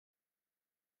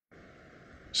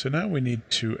So now we need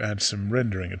to add some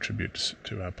rendering attributes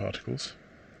to our particles,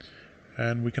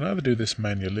 and we can either do this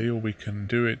manually or we can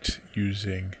do it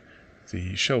using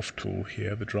the shelf tool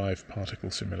here, the Drive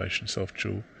Particle Simulation Shelf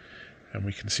tool. And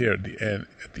we can see here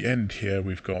at the end here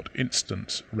we've got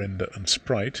Instance, Render and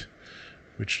Sprite,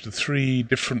 which are the three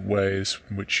different ways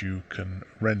in which you can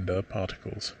render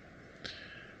particles.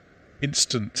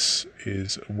 Instance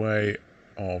is a way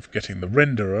of getting the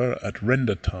renderer at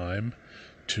render time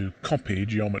to copy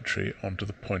geometry onto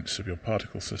the points of your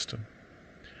particle system.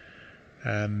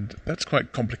 And that's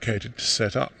quite complicated to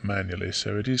set up manually,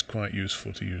 so it is quite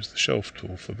useful to use the shelf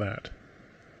tool for that.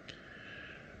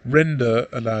 Render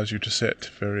allows you to set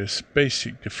various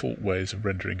basic default ways of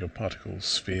rendering your particles,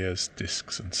 spheres,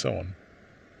 disks and so on.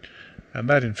 And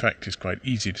that in fact is quite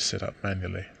easy to set up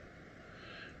manually,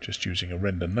 just using a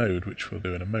render node, which we'll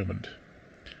do in a moment.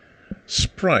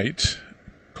 Sprite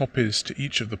copies to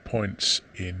each of the points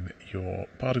in your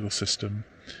particle system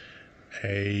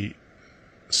a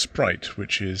sprite,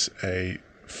 which is a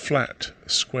flat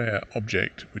square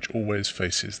object which always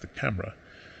faces the camera.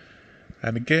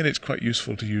 And again, it's quite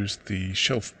useful to use the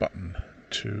shelf button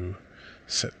to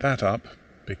set that up,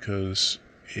 because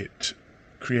it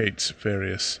creates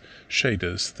various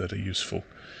shaders that are useful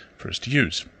for us to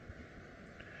use.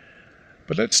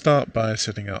 But let's start by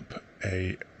setting up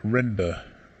a render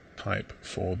type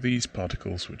for these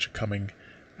particles which are coming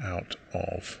out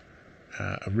of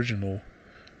our original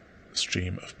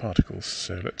stream of particles.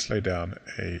 So let's lay down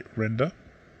a render,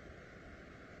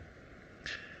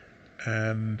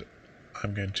 and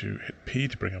I'm going to hit P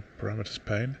to bring up parameters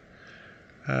pane,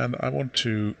 and I want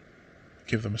to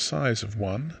give them a size of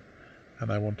 1,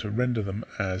 and I want to render them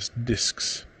as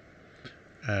disks,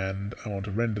 and I want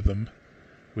to render them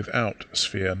without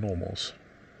sphere normals.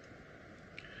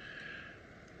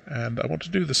 And I want to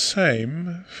do the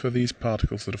same for these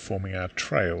particles that are forming our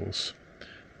trails.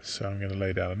 So I'm going to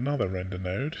lay down another render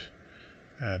node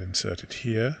and insert it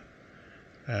here,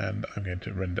 and I'm going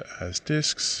to render as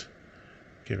disks,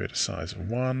 give it a size of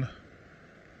 1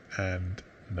 and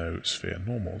no sphere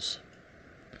normals.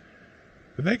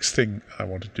 The next thing I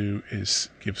want to do is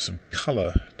give some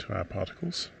color to our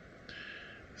particles.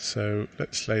 So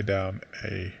let's lay down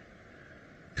a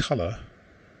color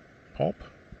pop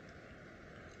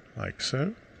like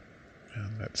so,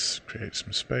 and let's create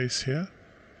some space here.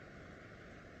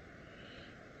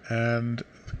 And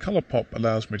the color pop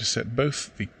allows me to set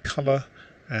both the color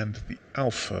and the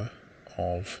alpha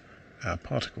of our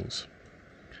particles.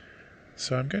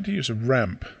 So I'm going to use a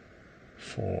ramp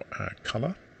for our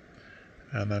color,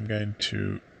 and I'm going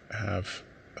to have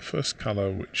a first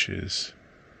color which is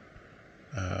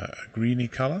a greeny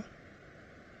color,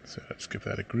 so let's give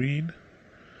that a green,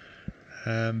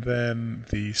 and then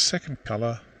the second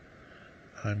color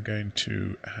I'm going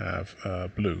to have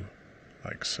blue,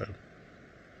 like so.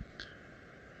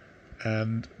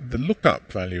 And the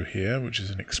lookup value here, which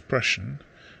is an expression,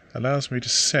 allows me to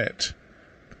set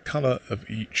the color of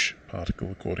each particle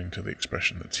according to the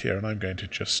expression that's here, and I'm going to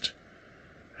just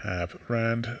have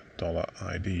rand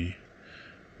 $ID,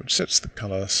 which sets the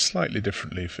color slightly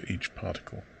differently for each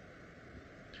particle.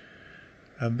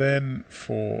 And then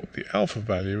for the alpha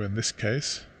value, in this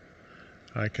case,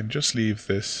 I can just leave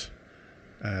this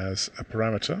as a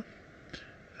parameter,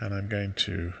 and I'm going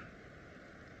to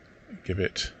give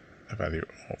it a value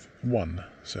of 1,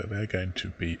 so they're going to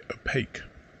be opaque.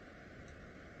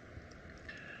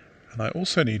 And I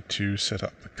also need to set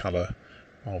up the color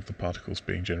of the particles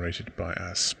being generated by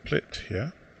our split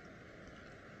here.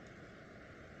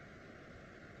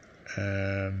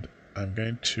 And I'm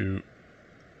going to,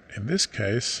 in this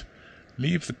case,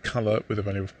 leave the color with a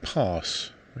value of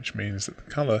pass, which means that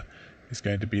the color is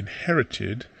going to be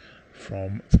inherited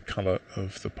from the color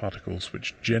of the particles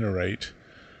which generate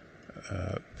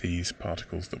these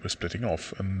particles that we're splitting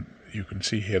off. And you can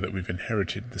see here that we've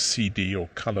inherited the CD or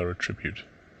color attribute.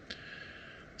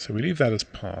 So we leave that as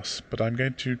pass, but I'm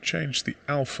going to change the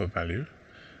alpha value,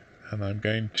 and I'm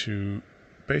going to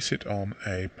base it on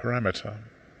a parameter.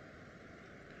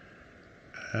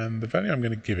 And the value I'm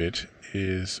going to give it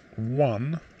is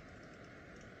 1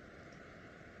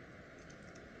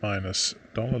 minus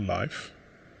 $life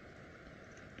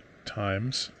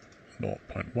times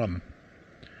 0.1.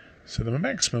 So the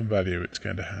maximum value it's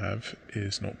going to have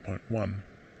is 0.1.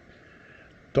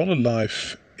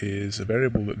 $life is a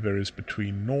variable that varies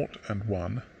between 0 and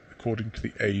 1 according to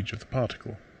the age of the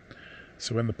particle.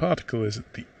 So when the particle is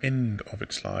at the end of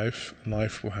its life,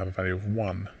 life will have a value of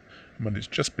 1. And when it's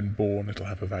just been born, it'll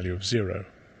have a value of 0.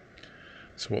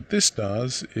 So what this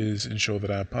does is ensure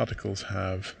that our particles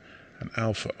have an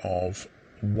alpha of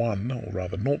 1, or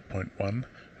rather 0.1,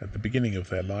 at the beginning of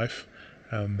their life,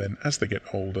 and then as they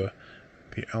get older,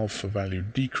 the alpha value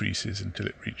decreases until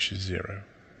it reaches 0.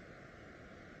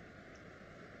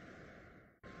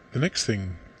 The next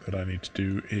thing that I need to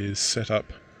do is set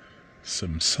up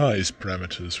some size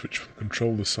parameters which will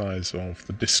control the size of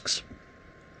the disks.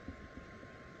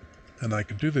 And I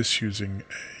can do this using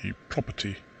a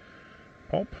property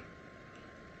pop.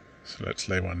 So let's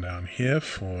lay one down here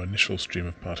for initial stream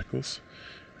of particles.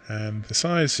 And the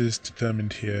size is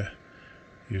determined here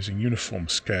using uniform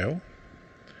scale.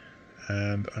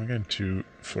 And I'm going to,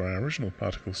 for our original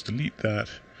particles, delete that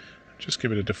and just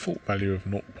give it a default value of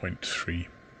 0.3.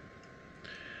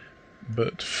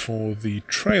 But for the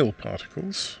trail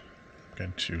particles, I'm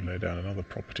going to lay down another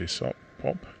property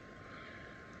pop.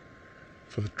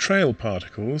 For the trail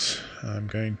particles, I'm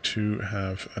going to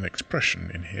have an expression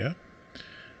in here.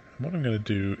 And what I'm going to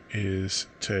do is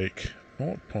take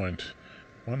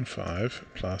 0.15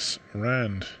 plus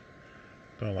rand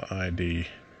 $id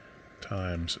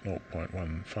times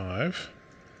 0.15.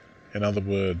 In other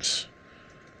words,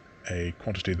 a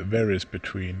quantity that varies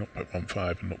between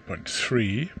 0.15 and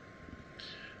 0.3.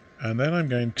 And then I'm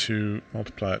going to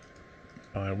multiply it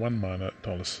by 1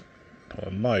 minus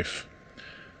 $life.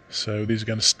 So these are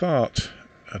going to start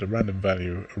at a random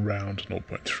value around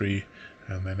 0.3,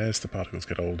 and then as the particles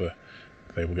get older,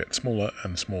 they will get smaller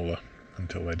and smaller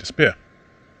until they disappear.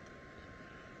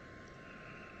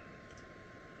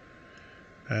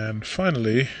 And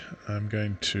finally, I'm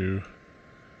going to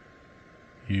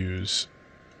use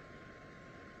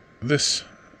this.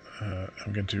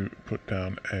 I'm going to put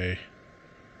down a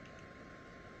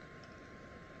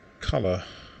color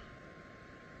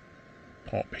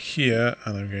pop here,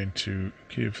 and I'm going to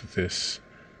give this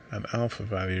an alpha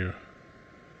value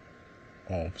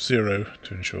of 0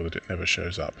 to ensure that it never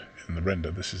shows up in the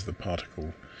render. This is the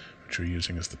particle which we're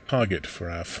using as the target for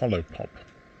our follow pop.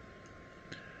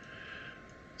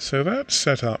 So that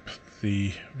set up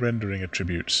the rendering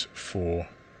attributes for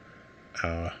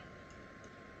our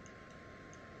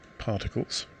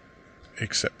particles,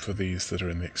 except for these that are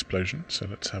in the explosion. So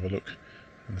let's have a look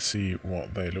and see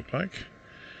what they look like.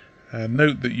 And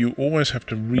note that you always have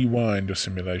to rewind your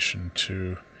simulation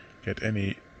to get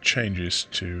any changes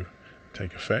to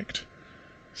take effect.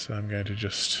 So I'm going to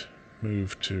just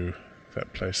move to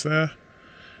that place there,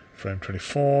 frame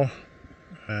 24,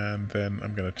 and then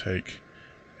I'm going to take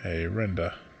a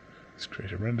render. Let's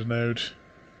create a render node,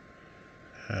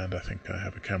 and I think I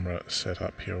have a camera set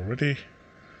up here already.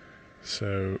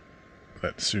 So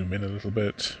let's zoom in a little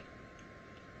bit,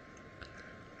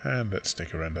 and let's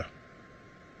take a render.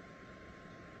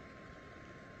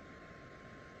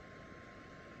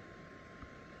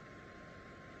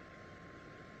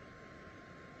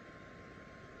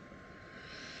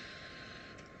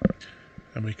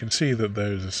 And we can see that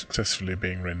those are successfully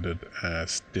being rendered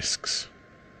as disks.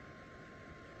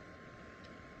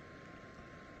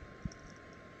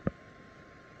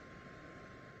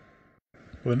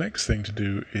 Well, the next thing to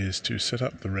do is to set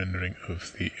up the rendering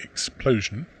of the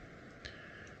explosion.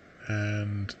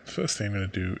 And the first thing I'm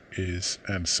going to do is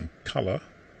add some color.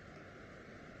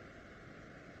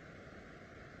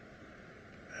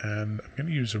 And I'm going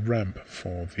to use a ramp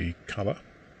for the color.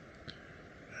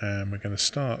 And we're going to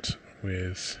start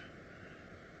with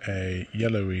a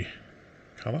yellowy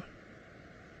colour.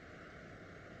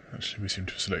 Actually, we seem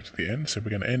to have selected the end, so we're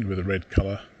going to end with a red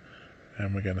colour,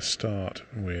 and we're going to start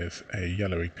with a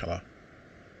yellowy colour.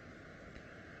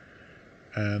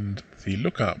 And the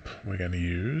lookup we're going to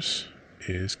use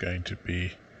is going to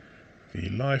be the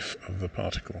life of the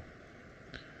particle.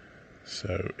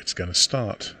 So it's going to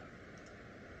start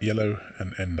yellow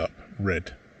and end up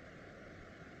red.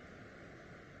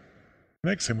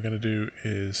 Next thing we're going to do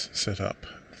is set up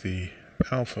the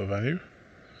alpha value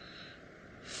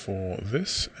for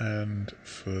this, and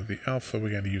for the alpha we're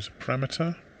going to use a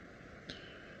parameter,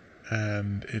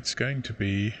 and it's going to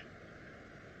be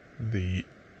the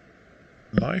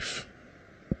life,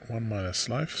 1 minus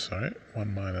life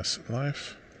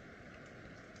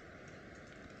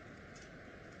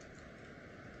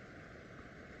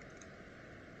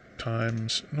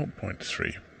times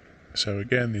 0.3. So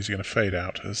again, these are going to fade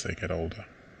out as they get older.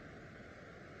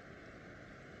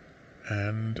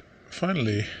 And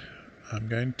finally, I'm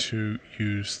going to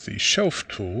use the shelf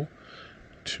tool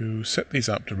to set these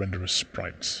up to render as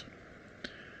sprites.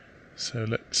 So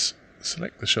let's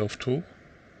select the shelf tool,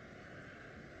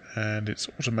 and it's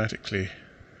automatically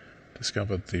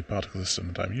discovered the particle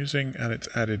system that I'm using, and it's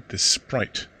added this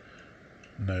sprite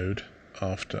node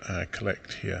after our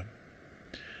collect here.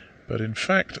 But in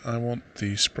fact, I want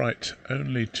the sprite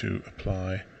only to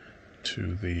apply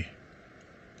to the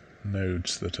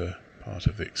nodes that are part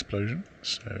of the explosion.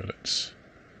 So let's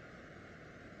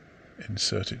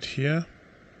insert it here,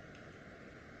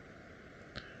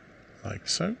 like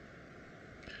so.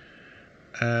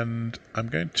 And I'm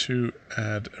going to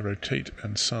add a rotate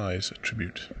and size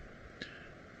attribute.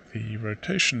 The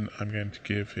rotation I'm going to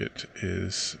give it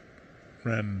is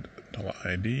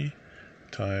rand$id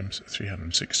times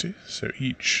 360, so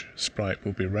each sprite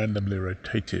will be randomly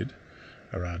rotated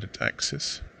around its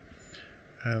axis.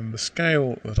 And the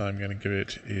scale that I'm going to give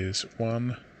it is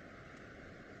 1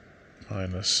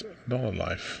 minus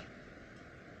 $life.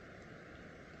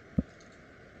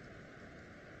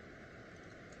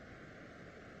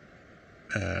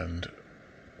 And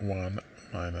 1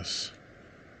 minus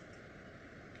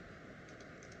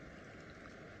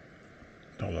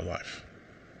 $life.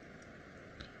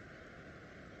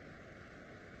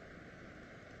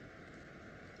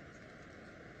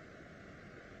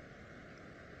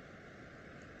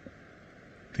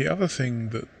 The other thing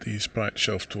that the sprite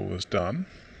shelf tool has done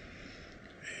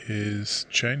is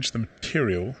change the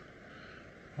material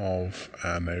of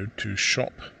our node to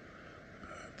shop,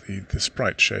 the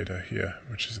sprite shader here,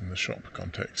 which is in the shop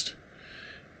context.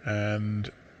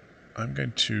 And I'm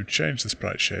going to change the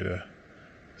sprite shader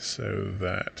so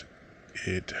that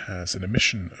it has an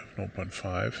emission of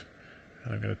 0.5,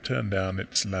 and I'm going to turn down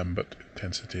its Lambert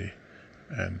intensity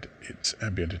and its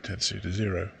ambient intensity to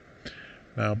 0.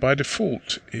 Now by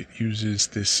default it uses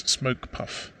this smoke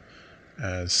puff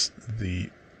as the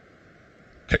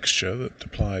texture that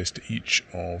applies to each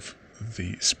of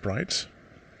the sprites,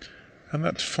 and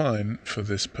that's fine for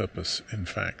this purpose in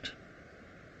fact.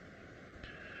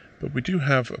 But we do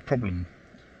have a problem,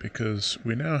 because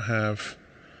we now have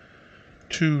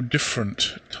two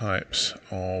different types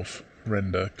of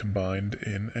render combined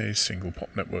in a single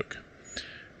pop network.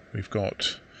 We've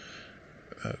got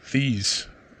these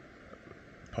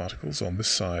particles on this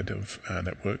side of our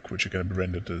network, which are going to be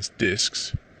rendered as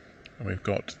disks, and we've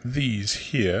got these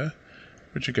here,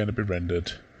 which are going to be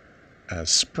rendered as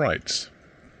sprites.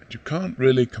 And you can't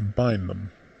really combine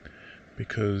them,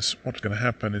 because what's going to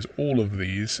happen is all of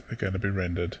these are going to be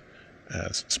rendered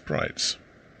as sprites.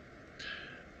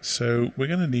 So we're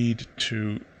going to need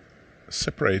to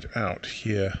separate out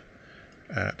here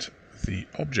at the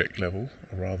object level,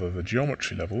 or rather the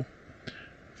geometry level,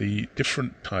 the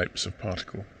different types of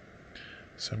particle.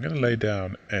 So I'm going to lay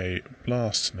down a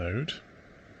blast node,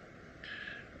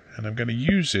 and I'm going to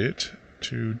use it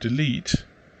to delete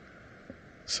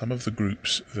some of the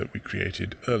groups that we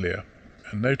created earlier.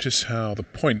 And notice how the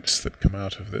points that come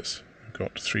out of this, we've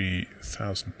got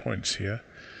 3,000 points here,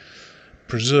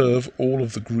 preserve all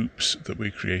of the groups that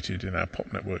we created in our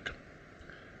pop network.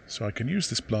 So I can use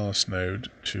this blast node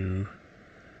to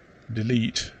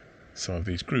delete some of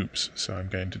these groups. So I'm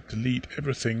going to delete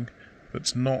everything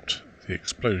that's not the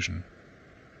explosion.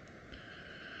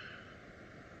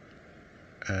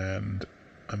 And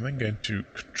I'm then going to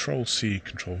Control-C,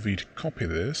 Control-V to copy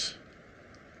this,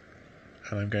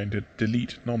 and I'm going to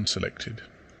delete non-selected.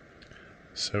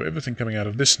 So everything coming out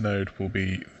of this node will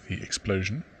be the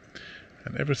explosion,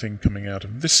 and everything coming out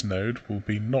of this node will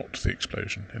be not the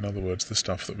explosion, in other words the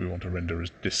stuff that we want to render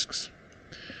as disks.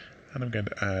 And I'm going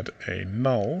to add a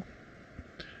null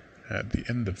at the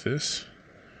end of this,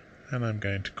 and I'm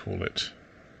going to call it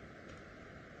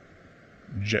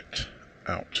jet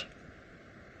out.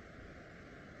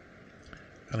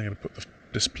 And I'm going to put the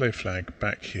display flag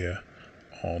back here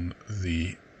on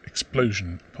the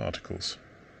explosion particles.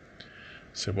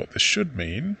 So what this should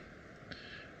mean,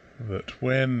 that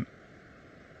when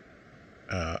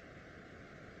our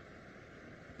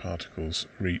particles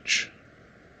reach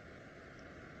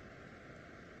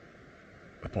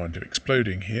the point of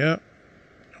exploding here,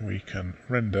 we can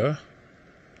render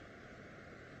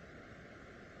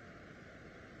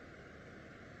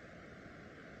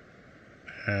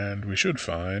and we should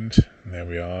find, and there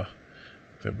we are,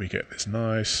 that we get this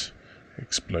nice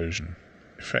explosion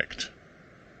effect.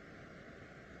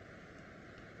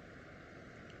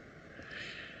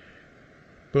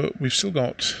 But we've still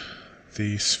got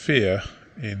the sphere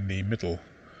in the middle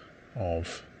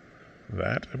of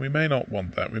that, and we may not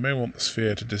want that. We may want the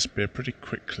sphere to disappear pretty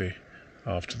quickly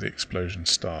after the explosion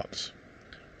starts.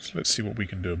 So let's see what we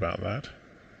can do about that.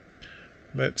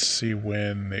 Let's see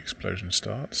when the explosion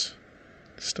starts.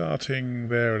 Starting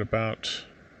there at about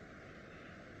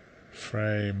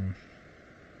frame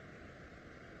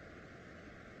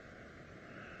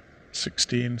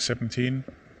 16, 17.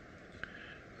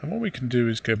 And what we can do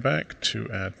is go back to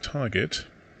our target,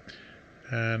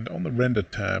 and on the render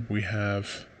tab we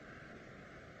have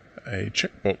a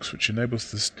checkbox which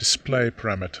enables this display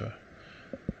parameter,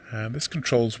 And this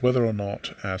controls whether or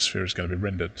not our sphere is going to be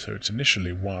rendered. So it's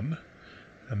initially 1,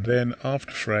 and then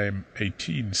after frame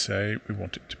 18, say, we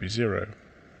want it to be 0.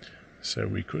 So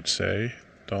we could say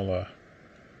 $FF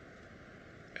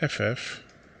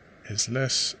is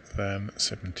less than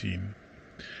 17.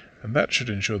 And that should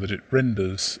ensure that it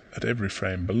renders at every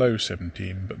frame below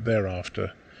 17, but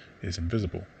thereafter is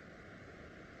invisible.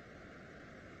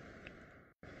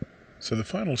 So the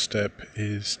final step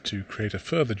is to create a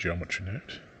further geometry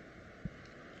node,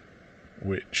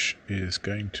 which is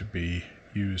going to be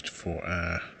used for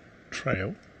our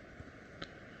trail,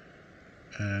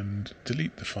 and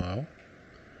delete the file,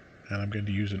 and I'm going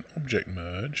to use an object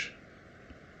merge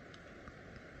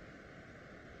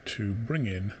to bring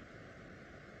in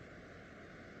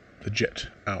the jet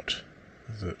out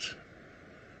that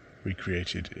we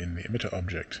created in the emitter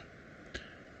object.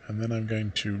 And then I'm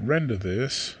going to render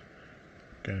this.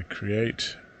 I'm going to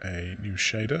create a new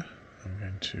shader. I'm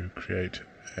going to create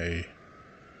a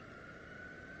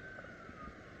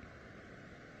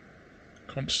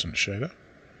constant shader,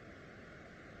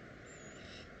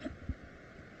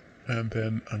 and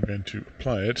then I'm going to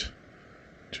apply it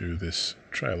to this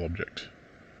trail object.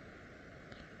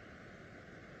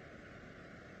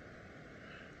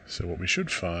 So what we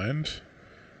should find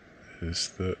is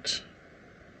that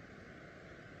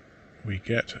we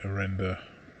get a render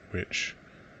which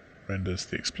renders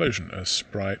the explosion as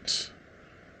sprites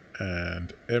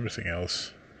and everything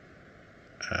else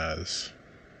as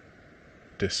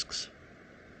disks.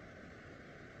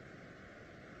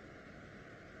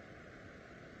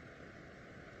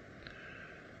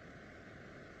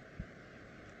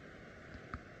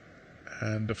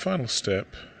 And the final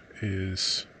step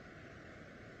is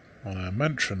on our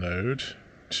mantra node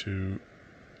to,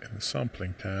 in the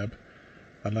sampling tab,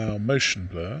 allow motion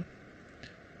blur,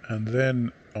 and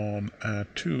then on our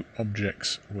two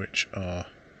objects which are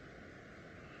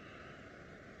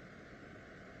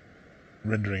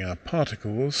rendering our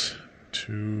particles,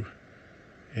 to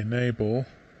enable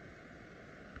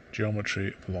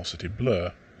geometry velocity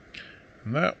blur.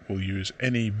 And that will use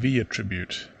any V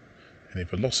attribute, any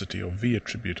velocity or V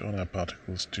attribute on our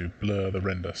particles to blur the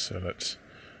render. So let's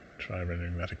try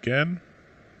rendering that again.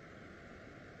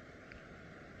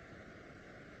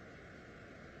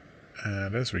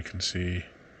 And as we can see,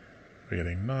 we're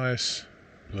getting nice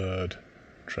blurred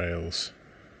trails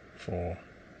for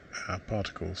our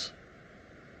particles.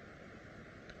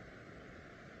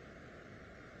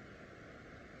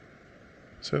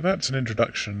 So that's an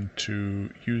introduction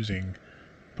to using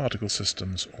particle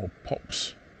systems, or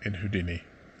POPs, in Houdini.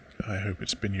 I hope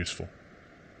it's been useful.